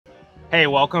Hey,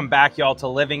 welcome back, y'all, to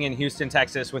Living in Houston,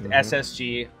 Texas with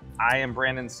SSG. I am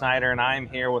Brandon Snyder, and I am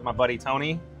here with my buddy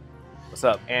Tony. What's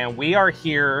up? And we are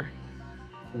here.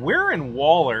 We're in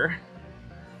Waller,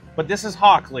 but this is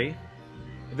Hockley.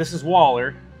 This is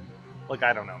Waller. Look,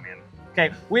 I don't know, man. Okay,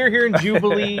 we're here in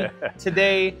Jubilee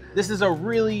today. This is a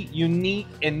really unique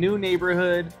and new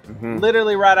neighborhood,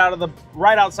 literally right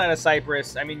outside of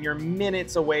Cypress. I mean, you're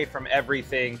minutes away from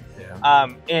everything. Yeah.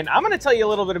 And I'm going to tell you a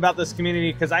little bit about this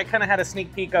community because I kind of had a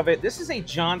sneak peek of it. This is a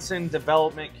Johnson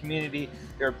development community.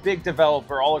 They're a big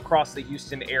developer all across the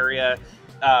Houston area.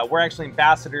 We're actually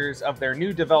ambassadors of their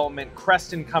new development,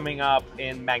 Creston, coming up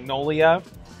in Magnolia.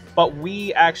 But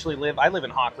we actually I live in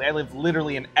Hockley. I live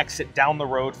literally an exit down the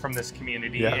road from this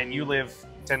community, and you live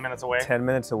 10 minutes away? 10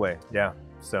 minutes away, yeah.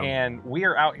 So. And we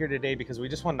are out here today because we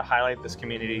just wanted to highlight this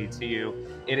community to you.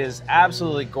 It is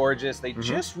absolutely gorgeous. They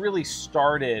just really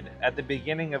started at the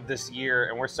beginning of this year,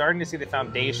 and we're starting to see the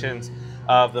foundations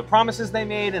of the promises they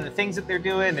made and the things that they're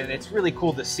doing, and it's really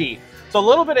cool to see. So a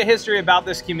little bit of history about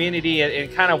this community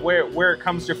and kind of where it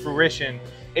comes to fruition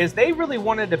is they really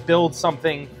wanted to build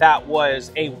something that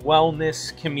was a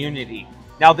wellness community.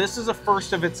 Now, this is a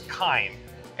first of its kind,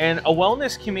 and a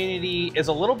wellness community is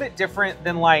a little bit different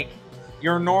than like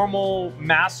your normal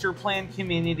master plan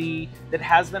community that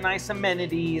has the nice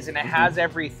amenities and it has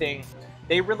everything.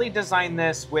 They really designed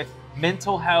this with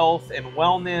mental health and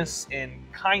wellness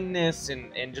and kindness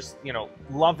and just, you know,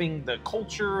 loving the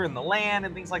culture and the land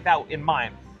and things like that in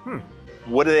mind.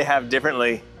 What do they have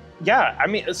differently? Yeah, I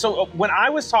mean, so when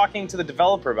I was talking to the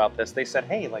developer about this, they said,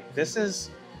 hey, like this is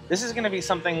going to be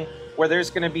something where there's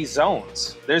going to be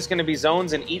zones. There's going to be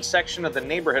zones in each section of the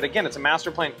neighborhood. Again, it's a master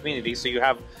plan community, so you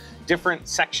have different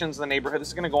sections of the neighborhood. This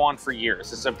is going to go on for years.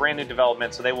 This is a brand new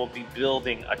development, so they will be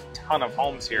building a ton of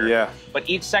homes here. Yeah. But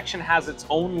each section has its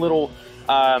own little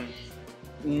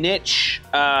niche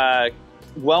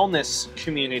wellness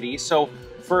community. So,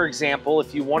 for example,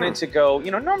 if you wanted to go, you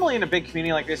know, normally in a big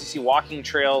community like this, you see walking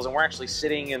trails, and we're actually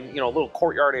sitting in, you know, a little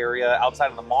courtyard area outside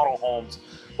of the model homes.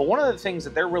 But one of the things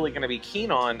that they're really going to be keen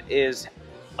on is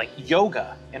like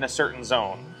yoga in a certain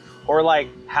zone, or like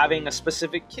having a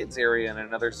specific kids area in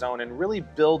another zone, and really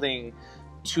building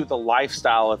to the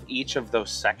lifestyle of each of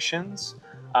those sections.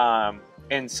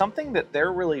 And something that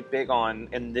they're really big on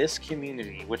in this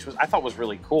community, which I thought was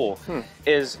really cool,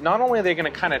 is not only are they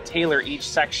going to kind of tailor each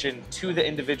section to the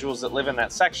individuals that live in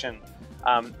that section,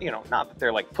 you know, not that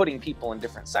they're like putting people in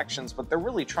different sections, but they're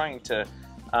really trying to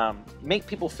make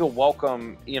people feel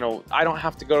welcome. You know, I don't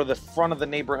have to go to the front of the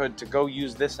neighborhood to go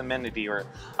use this amenity, or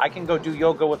I can go do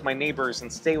yoga with my neighbors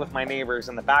and stay with my neighbors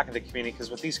in the back of the community,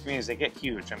 because with these communities, they get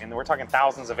huge. I mean, we're talking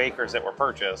thousands of acres that were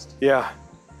purchased. Yeah.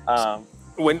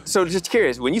 So just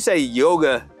curious, when you say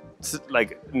yoga,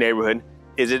 like neighborhood,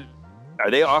 are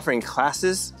they offering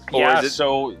classes? Or yeah,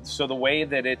 so the way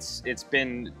that it's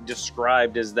been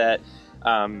described is that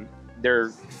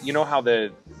they're, you know how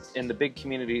in the big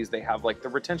communities, they have like the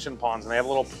retention ponds and they have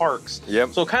little parks. Yep.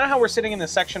 So kind of how we're sitting in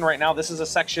this section right now, this is a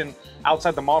section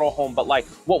outside the model home, but like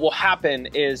what will happen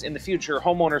is in the future,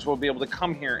 homeowners will be able to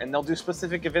come here and they'll do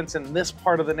specific events in this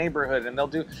part of the neighborhood, and they'll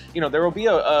do, you know, there will be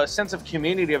a sense of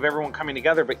community of everyone coming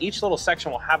together, but each little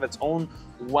section will have its own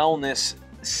wellness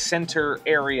center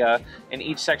area, and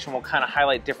each section will kind of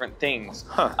highlight different things.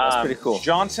 That's pretty cool.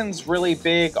 Johnson's really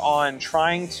big on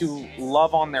trying to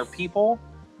love on their people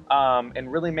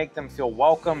and really make them feel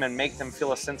welcome and make them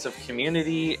feel a sense of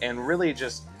community, and really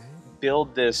just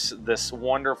build this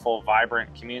wonderful,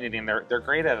 vibrant community. And they're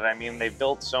great at it. I mean, they've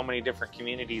built so many different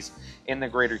communities in the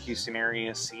greater Houston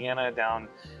area. Sienna down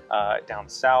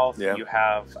south. Yeah. You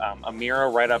have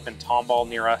Amira right up in Tomball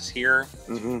near us here.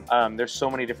 There's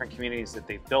so many different communities that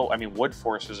they've built. I mean,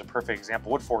 Woodforest is a perfect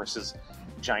example. Woodforest is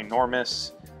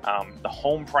ginormous. The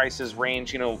home prices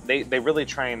range, you know, they really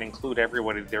try and include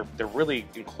everybody. They're really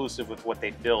inclusive with what they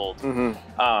build.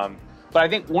 But I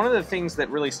think one of the things that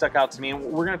really stuck out to me, and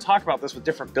we're going to talk about this with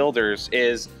different builders,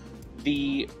 is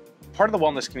the part of the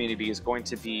wellness community is going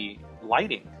to be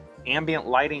lighting, ambient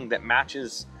lighting that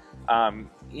matches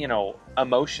you know,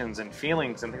 emotions and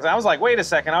feelings and things. I was like, wait a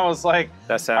second. I was like,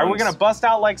 are we gonna bust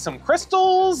out like some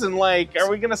crystals, and like, are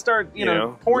we gonna start, you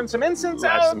know, pouring some incense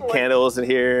out, some candles in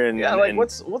here, and yeah, like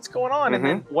what's going on? And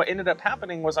then what ended up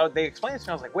happening was they explained it to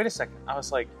me. I was like, wait a second. I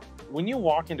was like, when you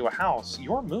walk into a house,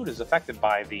 your mood is affected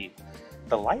by the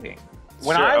lighting.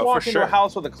 When I walk into a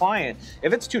house with a client,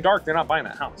 if it's too dark, they're not buying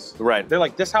that house. Right. They're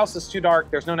like, this house is too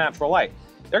dark. There's no natural light.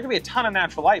 There can be a ton of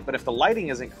natural light, but if the lighting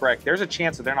isn't correct, there's a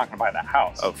chance that they're not going to buy that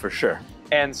house. Oh, for sure.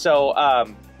 And so,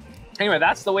 anyway,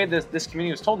 that's the way this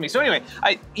community was told me. So anyway,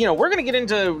 we're going to get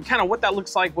into kind of what that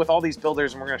looks like with all these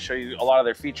builders, and we're going to show you a lot of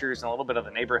their features and a little bit of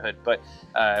the neighborhood. But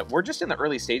we're just in the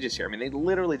early stages here. I mean, they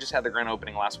literally just had their grand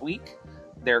opening last week.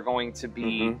 They're going to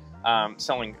be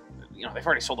selling, they've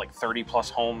already sold like 30 plus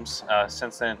homes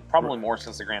since then, probably more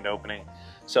since the grand opening.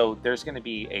 So there's going to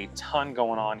be a ton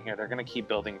going on here. They're going to keep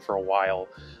building for a while.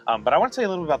 But I want to tell you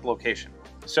a little bit about the location.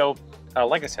 So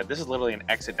like I said, this is literally an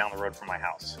exit down the road from my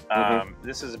house.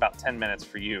 This is about 10 minutes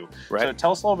for you. Right. So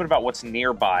tell us a little bit about what's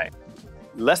nearby.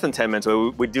 Less than 10 minutes.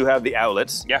 We do have the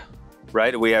outlets. Yeah.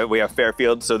 Right. We have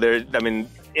Fairfield. So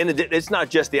it's not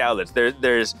just the outlets.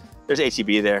 There's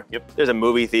H-E-B there. Yep. There's a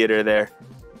movie theater there.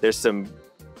 There's some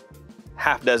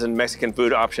half dozen Mexican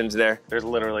food options there. There's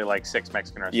literally like 6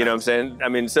 Mexican restaurants. You know what I'm saying? I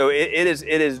mean, so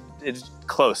it's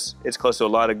close. It's close to a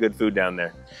lot of good food down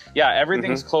there. Yeah,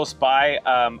 everything's close by.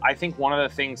 I think one of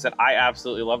the things that I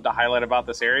absolutely love to highlight about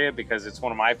this area, because it's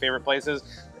one of my favorite places,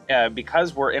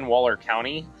 because we're in Waller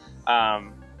County,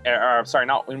 or sorry,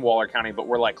 not in Waller County, but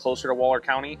we're like closer to Waller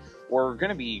County, we're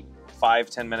gonna be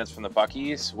 5-10 minutes from the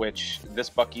Buc-ee's, which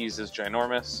this Buc-ee's is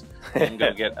ginormous. You can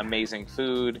go get amazing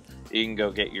food. You can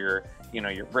go get your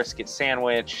brisket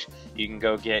sandwich. You can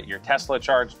go get your Tesla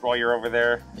charged while you're over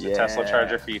there. There's a Tesla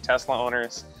charger for you Tesla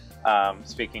owners.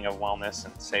 Speaking of wellness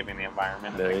and saving the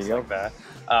environment and things like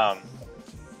that.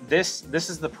 This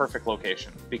is the perfect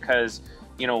location because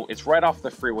it's right off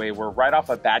the freeway. We're right off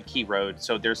a Bad Key Road,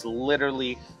 so there's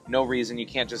literally no reason you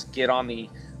can't just get on the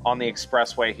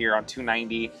expressway here on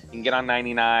 290. You can get on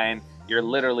 99. You're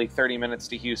literally 30 minutes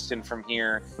to Houston from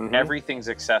here. Everything's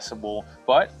accessible,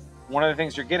 but one of the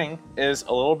things you're getting is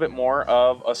a little bit more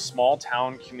of a small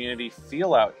town community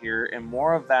feel out here, and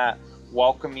more of that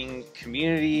welcoming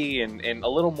community and a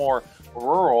little more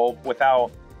rural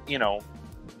without,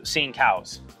 seeing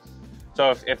cows.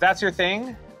 So if that's your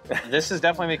thing, this is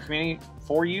definitely the community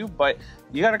for you, but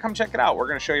you got to come check it out. We're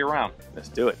going to show you around. Let's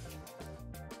do it.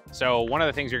 So one of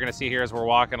the things you're going to see here as we're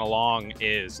walking along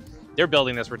is they're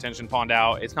building this retention pond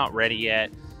out. It's not ready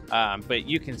yet, but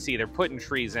you can see they're putting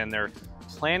trees in. They're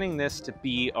planning this to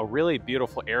be a really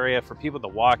beautiful area for people to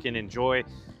walk in, enjoy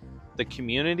the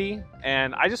community.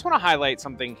 And I just want to highlight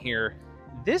something here.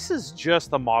 This is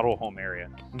just the model home area.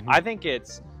 I think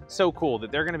it's so cool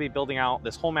that they're going to be building out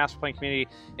this whole master plan community.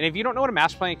 And if you don't know what a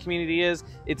master plan community is,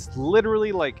 it's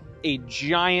literally like a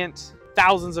giant,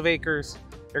 thousands of acres.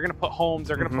 They're going to put homes,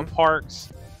 they're going to put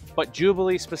parks, but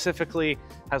Jubilee specifically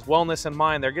has wellness in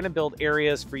mind. They're going to build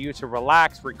areas for you to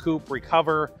relax, recoup,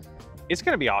 recover. It's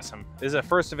going to be awesome. This is a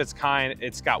first of its kind.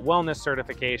 It's got wellness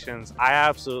certifications. I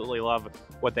absolutely love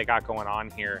what they got going on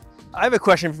here. I have a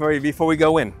question for you before we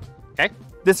go in. Okay.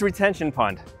 This retention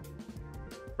pond,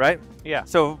 right? Yeah.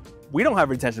 So we don't have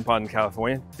a retention pond in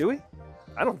California, do we?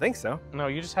 I don't think so. No,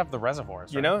 you just have the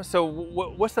reservoirs, right? So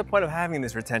what's the point of having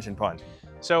this retention pond?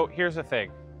 So here's the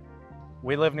thing.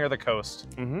 We live near the coast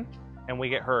and we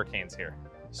get hurricanes here.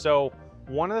 So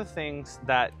one of the things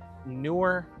that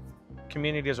newer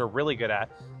communities are really good at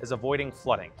is avoiding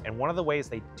flooding. And one of the ways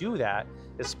they do that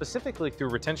is specifically through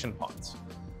retention ponds.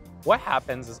 What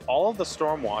happens is all of the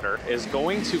storm water is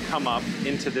going to come up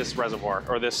into this reservoir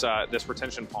or this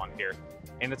retention pond here,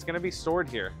 and it's going to be stored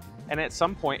here. And at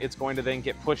some point, it's going to then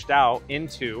get pushed out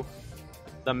into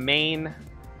the main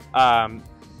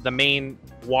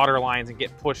water lines and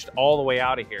get pushed all the way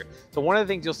out of here. So one of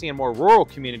the things you'll see in more rural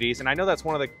communities, and I know that's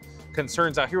one of the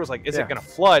concerns out here was like, is it going to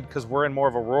flood? Because we're in more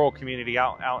of a rural community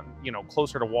out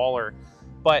closer to Waller.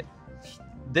 But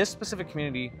this specific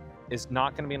community is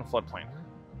not going to be in a floodplain,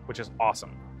 which is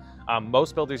awesome.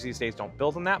 Most builders these days don't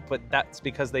build in that, but that's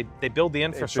because they build the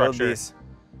infrastructure.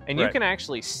 And you can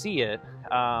actually see it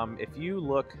if you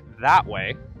look that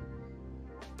way.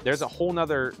 There's a whole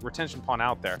nother retention pond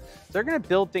out there. They're gonna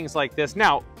build things like this.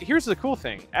 Now, here's the cool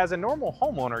thing. As a normal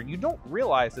homeowner, you don't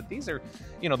realize that these are,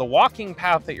 the walking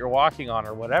path that you're walking on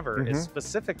or whatever is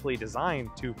specifically designed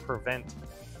to prevent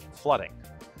flooding.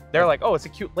 They're like, oh, it's a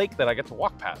cute lake that I get to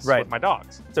walk past with my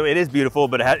dogs. So it is beautiful,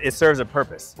 but it serves a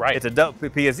purpose. Right. It's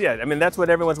because that's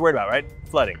what everyone's worried about, right?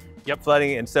 Flooding. Yep.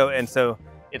 Flooding, and so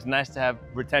it's nice to have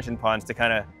retention ponds to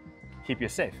kind of keep you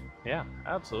safe. Yeah,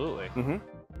 absolutely.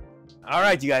 All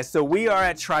right, you guys, so we are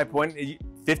at Tri Pointe,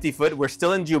 50 foot. We're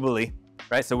still in Jubilee,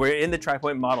 right? So we're in the Tri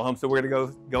Pointe model home. So we're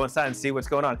gonna go inside and see what's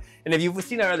going on. And if you've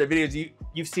seen our other videos,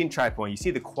 you've seen Tri Pointe. You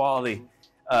see the quality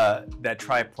that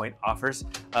Tri Pointe offers.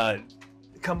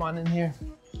 Come on in here.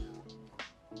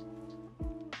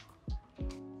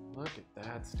 Look at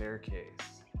that staircase.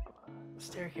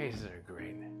 Staircases are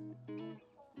great.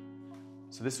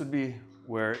 So this would be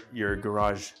where your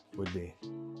garage would be.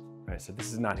 Right, so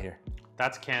this is not here.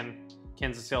 That's Ken.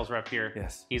 Ken's a sales rep here.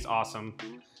 Yes. He's awesome.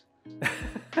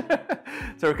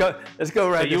 So let's go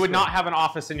right. So you would not have an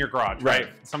office in your garage, right?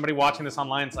 Somebody watching this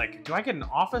online is like, do I get an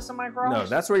office in my garage? No,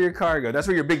 that's where your car goes. That's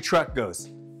where your big truck goes,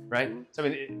 right? So I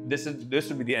mean, this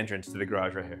would be the entrance to the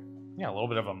garage right here. Yeah, a little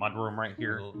bit of a mud room right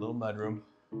here. Little mud room.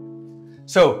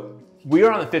 So we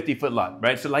are on the 50-foot lot,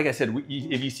 right? So like I said,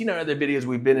 if you've seen our other videos,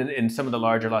 we've been in some of the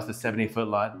larger lots, the 70-foot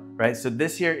lot, right? So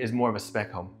this here is more of a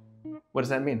spec home. What does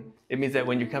that mean? It means that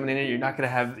when you're coming in here, you're not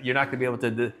gonna be able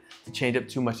to change up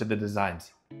too much of the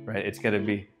designs, right? It's gonna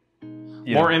be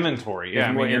more inventory. Yeah,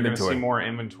 I mean, you're gonna see more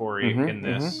inventory in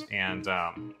this, and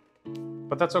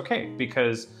but that's okay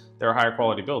because they're a higher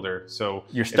quality builder. So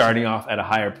you're starting off at a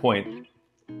higher point,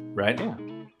 right? Yeah.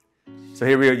 So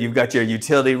here we go. You've got your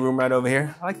utility room right over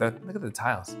here. I like that. Look at the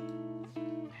tiles.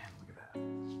 Man, look at that.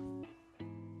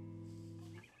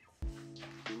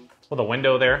 Well, the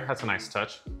window there, that's a nice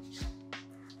touch.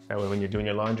 That way when you're doing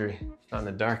your laundry, it's not in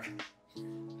the dark.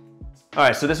 All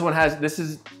right, so this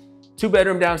is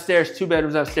 2-bedroom downstairs, 2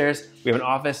 bedrooms upstairs. We have an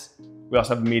office. We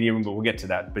also have a media room, but we'll get to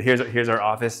that. But here's our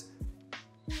office.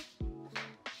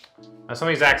 Now some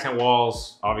of these accent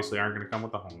walls obviously aren't gonna come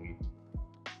with the home.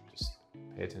 Just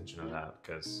pay attention to that,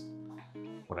 because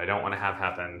what I don't wanna have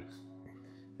happen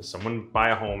is someone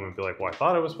buy a home and be like, well, I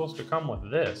thought it was supposed to come with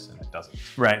this, and it doesn't.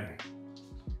 Right.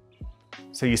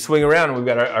 So you swing around and we've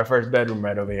got our first bedroom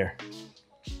right over here.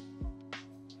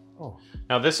 Oh.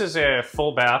 Now this is a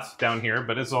full bath down here,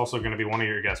 but it's also gonna be one of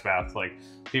your guest baths. Like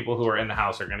people who are in the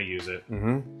house are gonna use it.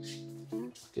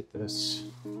 Look at this,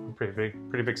 pretty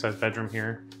big sized bedroom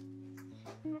here.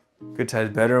 Good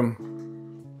sized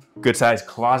bedroom, good sized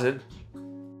closet.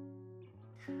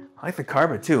 I like the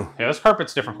carpet too. Yeah, this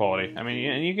carpet's different quality. I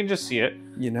mean, and you can just see it.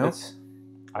 You know?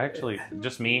 I actually,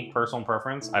 just me, personal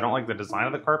preference, I don't like the design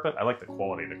of the carpet. I like the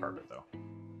quality of the carpet though.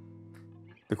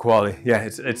 The quality, yeah,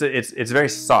 it's very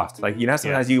soft. Like, you know,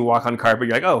 sometimes you walk on carpet,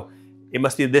 you're like, oh, it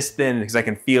must be this thin because I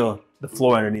can feel the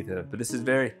floor underneath it. But this is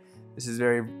very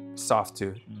soft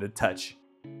to the touch.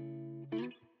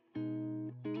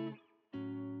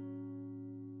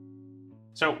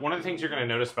 So one of the things you're going to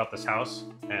notice about this house,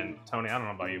 and Tony, I don't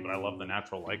know about you, but I love the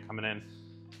natural light coming in.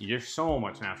 There's so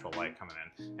much natural light coming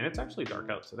in, and it's actually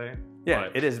dark out today. Yeah,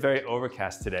 it is very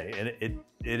overcast today, and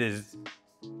it is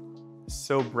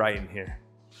so bright in here.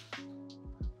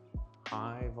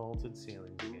 High vaulted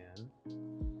ceilings again.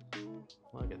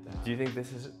 Look at that. Do you think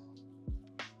this is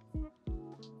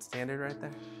standard right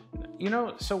there? You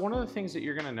know, so one of the things that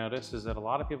you're going to notice is that a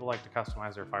lot of people like to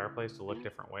customize their fireplace to look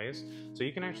different ways. So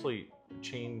you can actually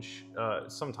change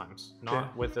sometimes,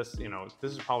 not with this, you know,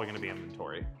 this is probably going to be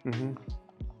inventory.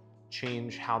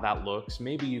 Change how that looks.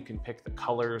 Maybe you can pick the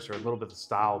colors or a little bit of the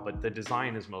style, but the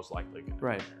design is most likely going to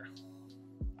be there.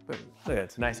 But look,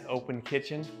 it's a nice open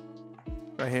kitchen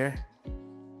right here.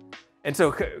 And so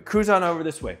cruise on over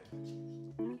this way.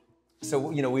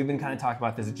 So, you know, we've been kind of talking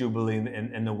about this Jubilee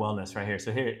and the wellness right here.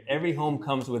 So here, every home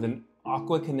comes with an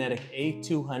AquaKinetic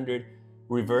A200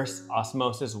 reverse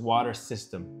osmosis water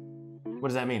system. What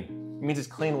does that mean? It means it's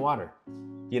clean water.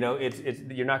 You know,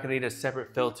 you're not gonna need a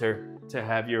separate filter to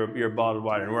have your bottled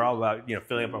water. And we're all about, you know,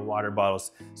 filling up our water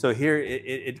bottles. So here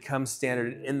it comes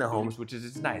standard in the homes, which is,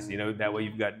 it's nice. You know, that way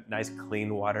you've got nice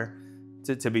clean water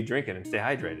to be drinking and stay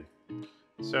hydrated.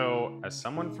 So as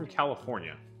someone from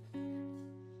California,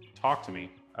 talk to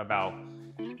me about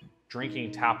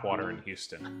drinking tap water in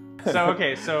Houston. So,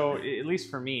 okay, so at least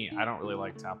for me, I don't really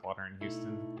like tap water in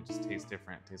Houston. It just tastes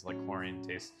different. It tastes like chlorine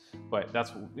taste. But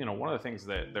that's, you know, one of the things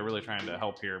that they're really trying to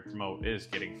help here promote is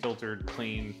getting filtered,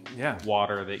 clean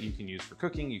water that you can use for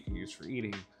cooking, you can use for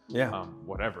eating,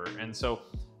 whatever. And so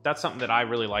that's something that I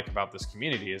really like about this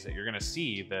community is that you're gonna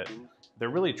see that they're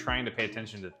really trying to pay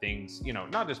attention to things, you know,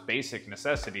 not just basic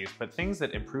necessities, but things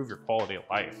that improve your quality of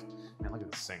life. Man, look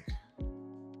at this sink.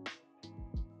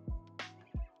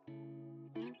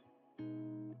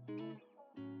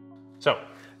 So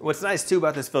what's nice too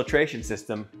about this filtration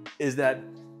system is that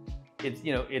it's,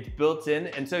 you know, it's built in.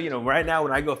 And so, you know, right now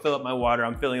when I go fill up my water,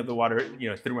 I'm filling up the water, you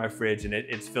know, through my fridge and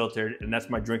it's filtered and that's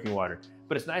my drinking water.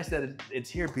 But it's nice that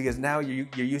it's here because now you're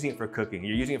using it for cooking.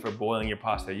 You're using it for boiling your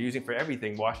pasta. You're using it for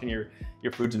everything, washing your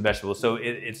fruits and vegetables. So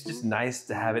it's just nice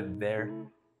to have it there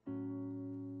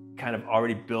kind of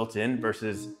already built in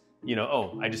versus, you know,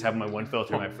 oh, I just have my one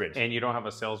filter in my fridge. And you don't have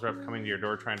a sales rep coming to your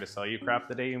door trying to sell you crap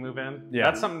the day you move in. Yeah.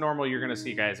 That's something normal you're gonna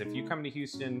see, guys. If you come to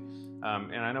Houston,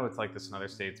 and I know it's like this in other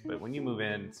states, but when you move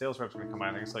in, sales reps are gonna come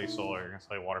by, they're gonna sell you solar, they're gonna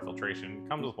sell you water filtration. It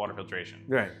comes with water filtration.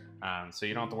 Right. So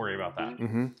you don't have to worry about that.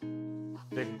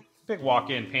 Big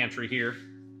walk-in pantry here.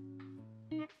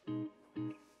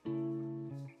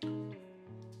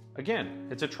 again,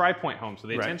 it's a Tri Pointe home, so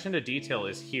the attention to detail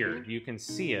is here. You can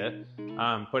see it,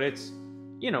 but it's,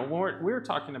 you know, when we were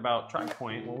talking about Tri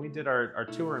Pointe, when we did our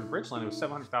tour in Bridgeland, it was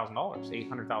 $700,000,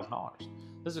 $800,000.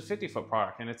 This is a 50-foot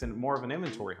product, and it's more of an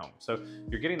inventory home. So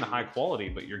you're getting the high quality,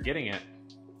 but you're getting it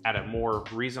at a more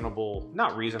reasonable,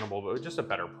 not reasonable, but just a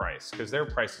better price, because their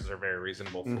prices are very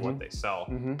reasonable for what they sell.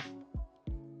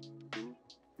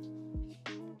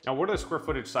 Now, what are the square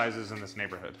footage sizes in this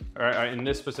neighborhood, or in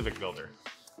this specific builder?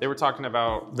 They were talking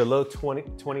about the low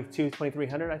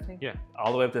 2,300, I think. Yeah,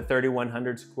 all the way up to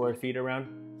 3,100 square feet around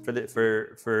for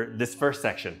this first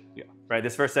section. Yeah, right.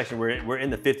 This first section, we're in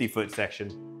the 50-foot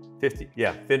section.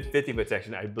 50-foot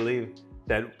section. I believe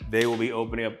that they will be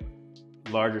opening up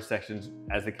larger sections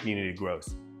as the community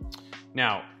grows.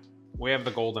 Now, we have the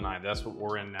Golden Eye. That's what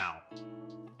we're in now.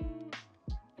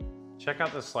 Check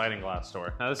out this sliding glass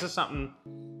door. Now, this is something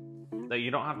that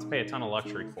you don't have to pay a ton of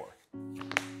luxury for.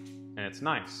 And it's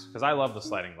nice, because I love the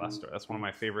sliding glass door. That's one of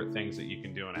my favorite things that you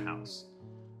can do in a house.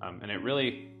 And it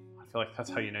really, I feel like that's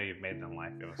how you know you've made it in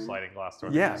life. You have a sliding glass door.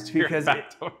 Yeah, because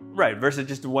right, versus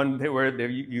just one where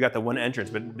you got the one entrance,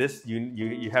 but this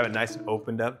you have it nice and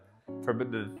opened up for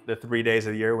the 3 days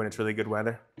of the year when it's really good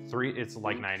weather. It's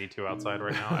like 92 outside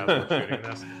right now as we're shooting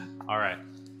this. All right.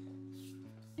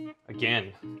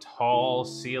 Again, tall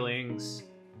ceilings,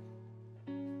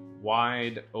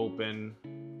 wide open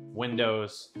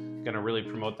windows, gonna really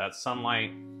promote that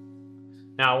sunlight.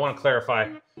 Now, I want to clarify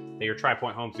that your Tri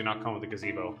Pointe homes do not come with a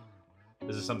gazebo.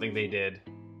 This is something they did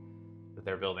that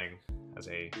they're building as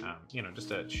a, you know, just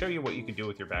to show you what you can do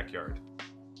with your backyard.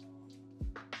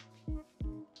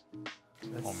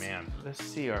 Oh man. Let's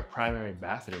see our primary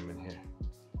bathroom in here.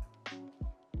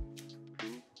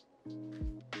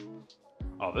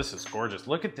 Oh, this is gorgeous.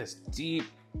 Look at this deep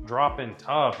drop-in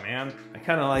tub, man. I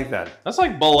kind of like that. That's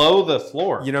like below the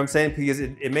floor. You know what I'm saying? Because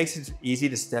it makes it easy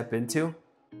to step into.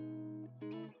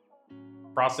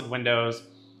 Frosted windows.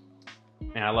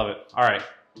 Man, I love it. All right.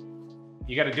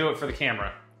 You got to do it for the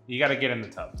camera. You got to get in the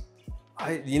tub.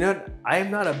 You know, I am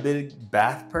not a big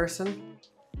bath person,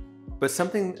 but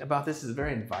something about this is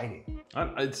very inviting. I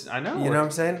know. You know what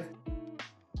I'm saying?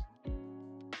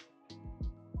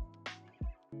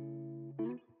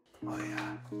 Oh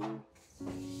yeah.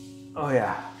 Oh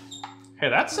yeah. Hey,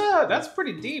 that's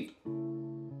pretty deep.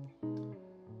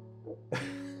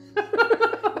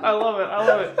 I love it. I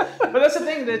love it. But that's the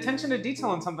thing, the attention to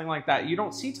detail in something like that. You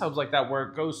don't see tubs like that where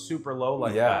it goes super low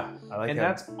like that. I like and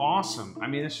that. That's awesome. I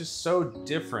mean, it's just so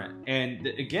different. And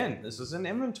again, this is an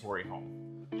inventory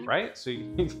home, right? So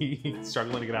you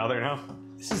struggling to get out of there now?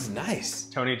 This is nice.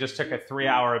 Tony just took a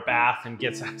 3-hour bath and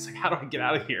gets out. I was like, how do I get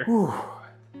out of here? Whew.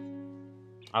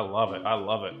 I love it. I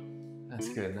love it. That's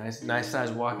good. Nice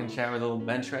size walk-in shower with a little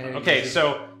bench right here. Okay,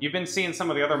 so you've been seeing some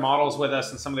of the other models with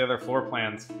us and some of the other floor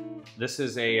plans. This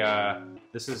is a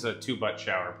 2-butt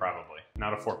shower probably,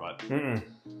 not a 4-butt.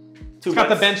 It's got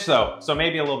the bench though, so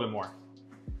maybe a little bit more.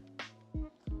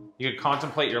 You could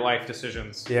contemplate your life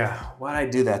decisions. Yeah, why'd I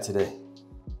do that today?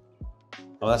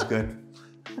 Oh, that's good.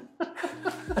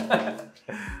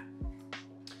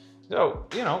 So,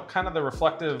 you know, kind of the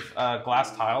reflective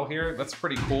glass tile here. That's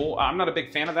pretty cool. I'm not a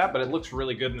big fan of that, but it looks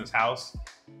really good in this house.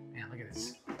 Man, look at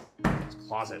this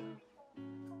closet.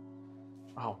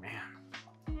 Oh, man.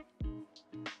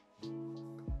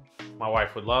 My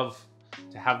wife would love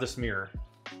to have this mirror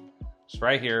just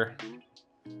right here.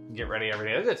 Get ready every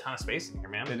day. There's a ton of space in here,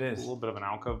 man. It is. A little bit of an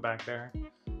alcove back there.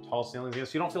 Tall ceilings, so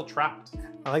you don't feel trapped.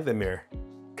 I like the mirror,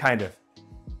 kind of.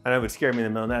 I know it would scare me in the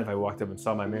middle of the night if I walked up and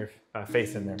saw my mirror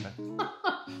face in there, but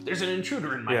there's an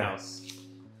intruder in my house.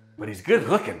 But he's good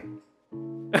looking.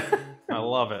 I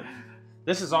love it.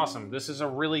 This is awesome. This is a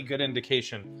really good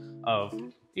indication of,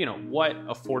 you know, what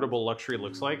affordable luxury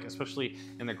looks like, especially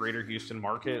in the greater Houston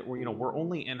market where, you know, we're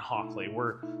only in Hockley.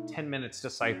 We're 10 minutes to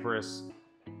Cypress.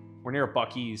 We're near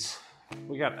Buc-ee's.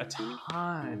 We got a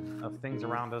ton of things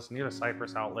around us near the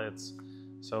Cypress outlets.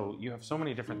 So you have so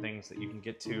many different things that you can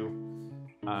get to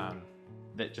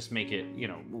that just make it, you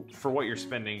know, for what you're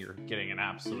spending, you're getting an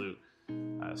absolute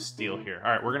steal here.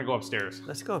 All right, we're gonna go upstairs.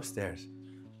 Let's go upstairs.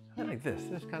 I like this.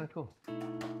 That's kind of cool.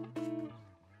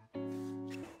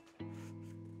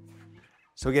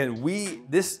 So again,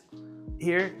 this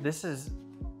is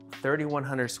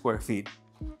 3,100 square feet,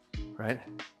 right?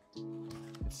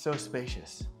 It's so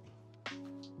spacious.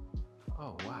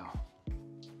 Oh, wow.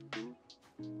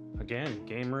 Again,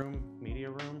 game room, media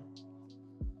room.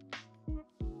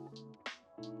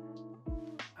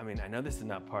 I mean, I know this is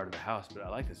not part of the house, but I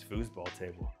like this foosball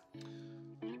table.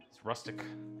 It's rustic.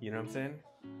 You know what I'm saying?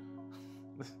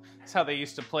 That's how they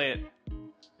used to play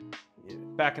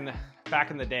it back in the back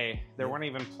in the day, there weren't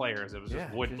even players. It was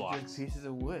just wood blocks. Just pieces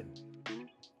of wood.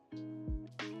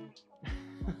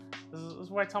 This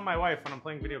is what I tell my wife when I'm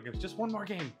playing video games. Just one more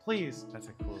game, please. That's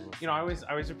a cool. You know, I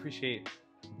always appreciate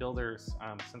builders'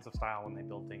 sense of style when they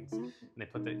build things. And they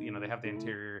put the, they have the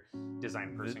interior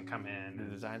design person come in. The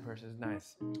design person is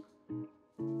nice.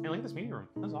 Hey, look at this meeting room.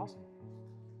 That's awesome.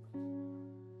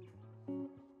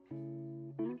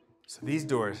 So these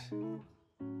doors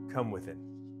come with it.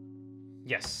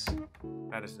 Yes.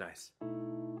 That is nice.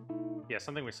 Yeah,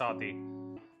 something we saw at the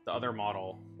other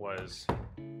model was...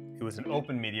 It was an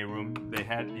open media room. They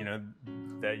had,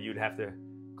 that you'd have to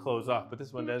close off, but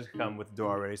this one does come with the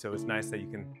door already, so it's nice that you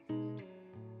can,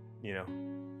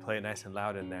 play it nice and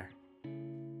loud in there.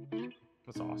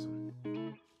 That's awesome.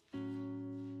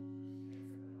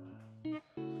 I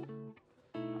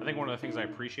think one of the things I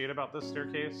appreciate about this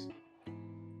staircase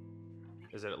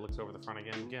is that it looks over the front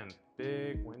again. Again,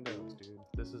 big windows, dude.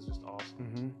 This is just awesome.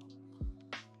 Mm-hmm.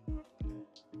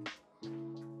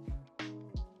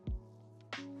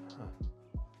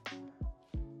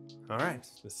 All right,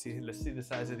 let's see the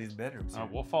size of these bedrooms.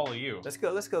 We'll follow you. Let's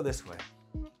go this way.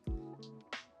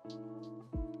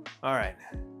 All right,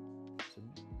 some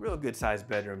real good sized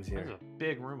bedrooms here. There's a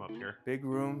big room up here. Big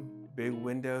room, big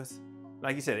windows.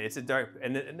 Like you said, it's a dark,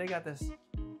 and they got this.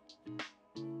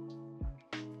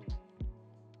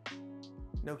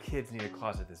 No kids need a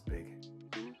closet this big.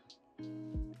 I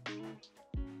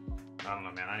don't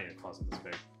know, man. I need a closet this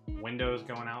big. Windows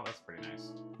going out, that's pretty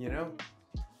nice. I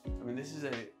mean, this is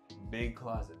a big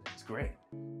closet. It's great.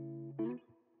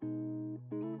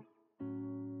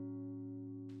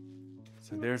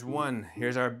 So there's one.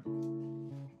 Here's our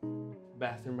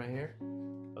bathroom right here.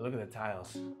 Oh, look at the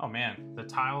tiles. Oh man, the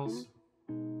tiles,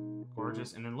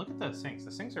 gorgeous. And then look at the sinks.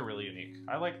 The sinks are really unique.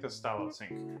 I like this style of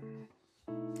sink.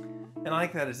 And I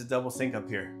like that it's a double sink up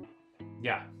here.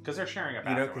 Yeah, because they're sharing a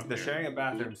bathroom. Because they're sharing a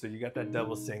bathroom, so you got that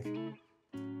double sink.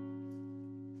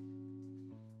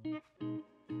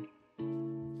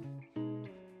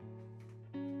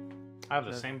 I have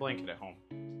the same blanket at home.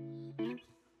 It's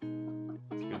a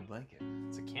good blanket.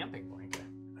 It's a camping blanket.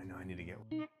 I know, I need to get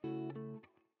one.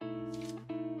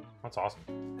 That's awesome.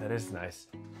 That is nice.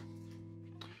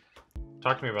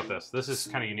 Talk to me about this. This is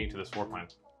kind of unique to this floor plan.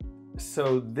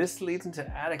 So this leads into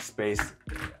attic space,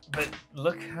 but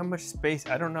look how much space,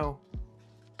 I don't know.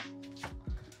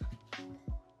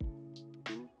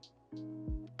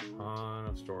 Ton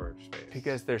of storage space.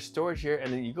 Because there's storage here,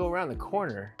 and then you go around the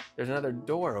corner, there's another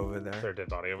door over there. There's a dead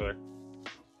body over there.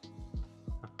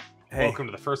 Hey, welcome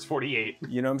to the first 48.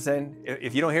 You know what I'm saying?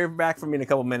 If you don't hear back from me in a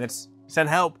couple minutes, send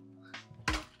help.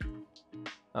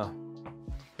 Oh.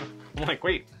 I'm like,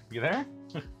 wait, you there?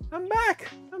 I'm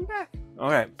back. All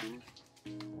right.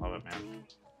 Love it, man.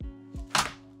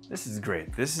 This is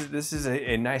great. This is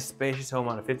a nice spacious home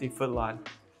on a 50-foot lot,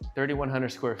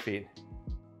 3,100 square feet.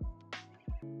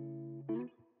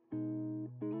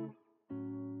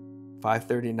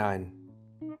 $539.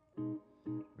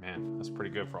 Man, that's pretty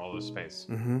good for all this space.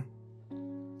 Mm-hmm.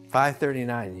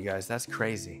 $539, you guys. That's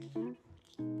crazy.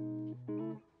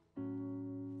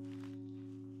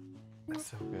 That's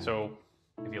so good. So,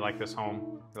 if you like this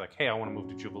home, you're like, hey, I want to move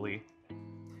to Jubilee.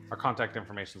 Our contact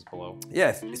information is below.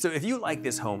 Yes. So if you like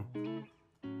this home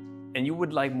and you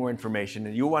would like more information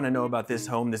and you want to know about this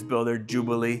home, this builder,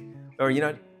 Jubilee, or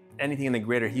anything in the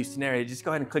greater Houston area, just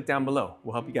go ahead and click down below.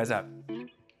 We'll help you guys out.